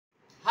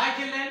Hi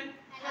children.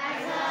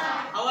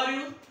 How are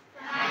you?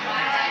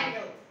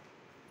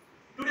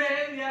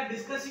 Today we are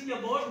discussing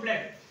about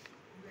blood.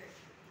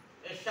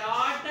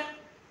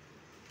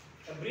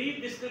 A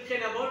brief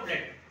description about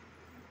blood.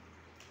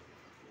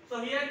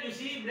 So here you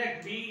see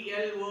blood,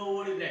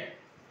 B-L-O-O-D, blood,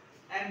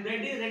 and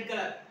blood is red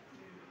color.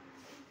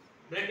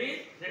 Blood is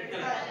red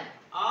color.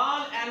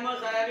 All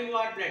animals are having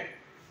what? Blood.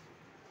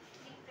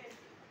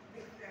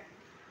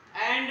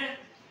 And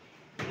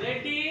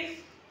blood is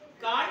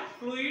called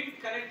fluid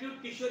connective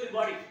tissue of the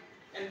body,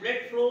 and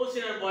blood flows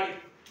in our body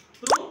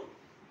through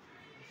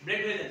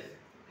blood vessels.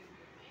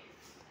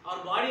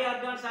 Our body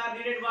organs are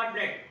needed what?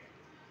 Blood.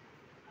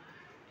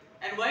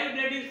 And why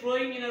blood is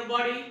flowing in our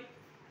body?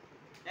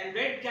 And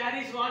blood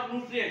carries what?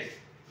 Nutrients.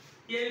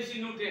 Here you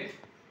see nutrients.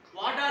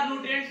 What are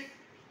nutrients?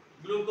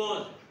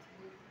 Glucose,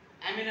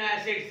 amino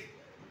acids,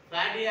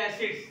 fatty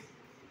acids,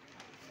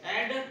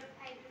 and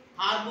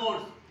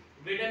hormones,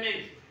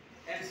 vitamins,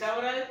 and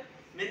several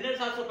minerals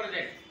also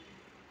present.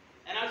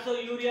 And also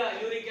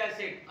uric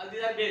acid. All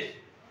these are base.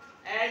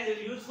 And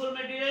useful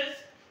materials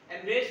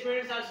and waste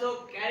materials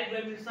also carried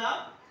by means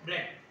of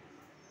blood.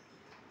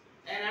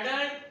 An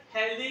adult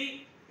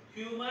healthy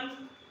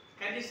human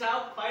consists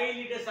of 5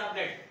 liters of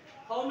blood.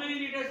 How many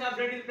liters of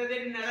blood is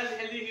present in an adult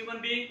healthy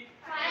human being?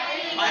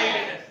 5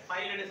 liters.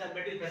 5 liters of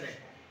blood is present.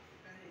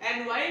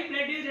 And why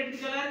blood is red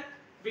color?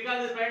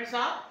 Because the presence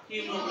of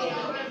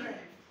hemoglobin.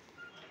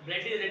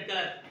 Blood is red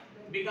color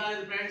because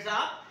the presence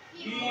of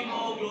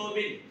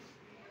hemoglobin.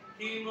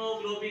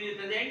 Hemoglobin is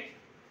present,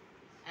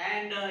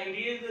 and it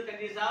is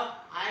consists of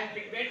iron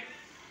pigment,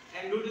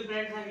 and due to the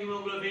presence of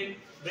hemoglobin,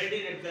 blood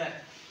is red color.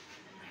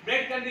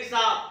 Blood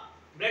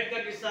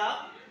consists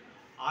of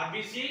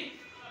RBC,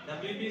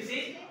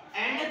 WBC,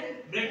 and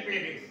blood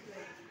platelets.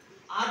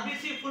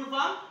 RBC full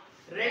form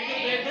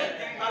red blood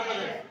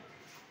corpuscles.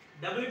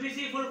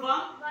 WBC full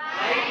form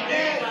white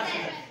blood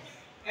corpuscles,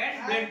 and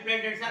blood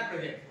platelets are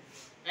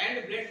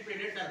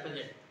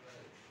present.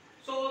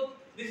 So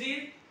this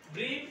is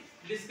brief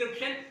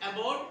description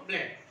about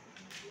blood.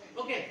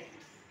 Okay.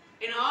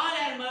 In all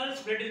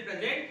animals, blood is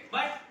present,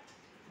 but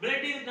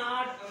blood is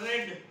not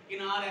red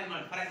in all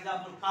animals. For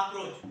example,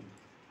 cockroach,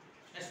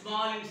 a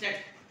small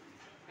insect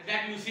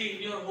that you see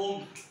in your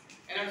home,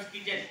 around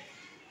kitchen.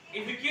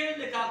 If you kill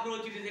the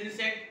cockroach, it is an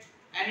insect,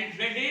 and its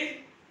blood is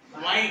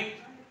white.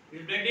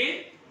 Its blood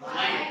is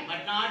white,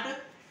 but not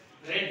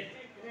red.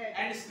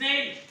 And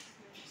snails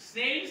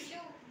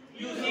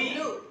you see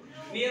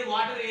near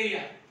water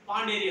area,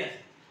 pond areas,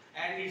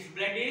 and its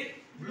blood is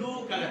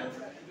blue color.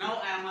 Now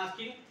I am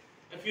asking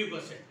a few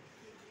questions.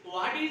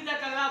 What is the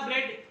color of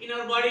blood in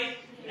our body?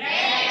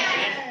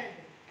 Red.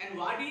 And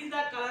what is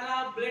the color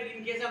of blood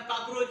in case of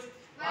cockroach?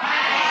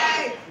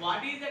 White.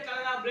 What is the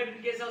color of blood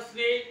in case of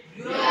snail?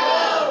 Blue.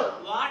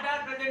 What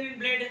are present in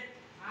blood?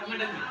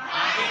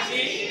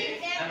 RBC,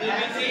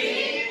 WBC,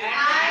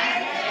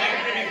 and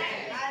blood.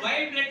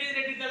 Why blood is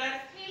red color?